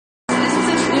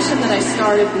tradition that I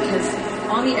started because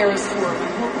on the ERAS tour, my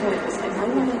whole point was I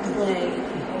want to play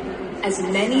as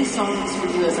many songs for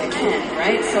you as I can,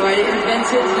 right? So I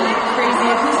invented the crazy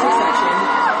acoustic section,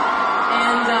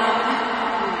 and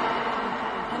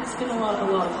it's been a lot of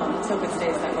fun. Let's hope it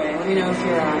stays that way. Let me know if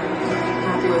you're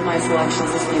happy with my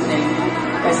selections this evening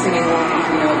by singing along if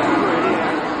you know them.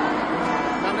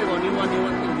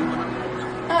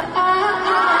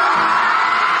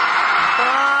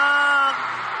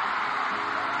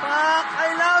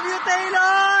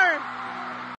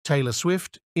 Taylor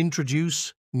Swift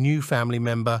introduce new family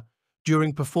member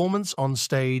during performance on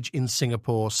stage in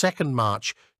Singapore, 2nd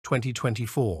March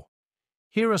 2024.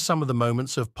 Here are some of the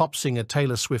moments of pop singer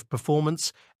Taylor Swift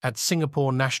performance at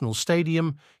Singapore National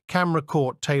Stadium. Camera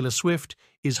caught Taylor Swift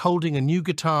is holding a new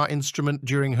guitar instrument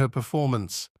during her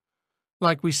performance.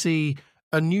 Like we see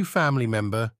a new family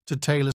member to Taylor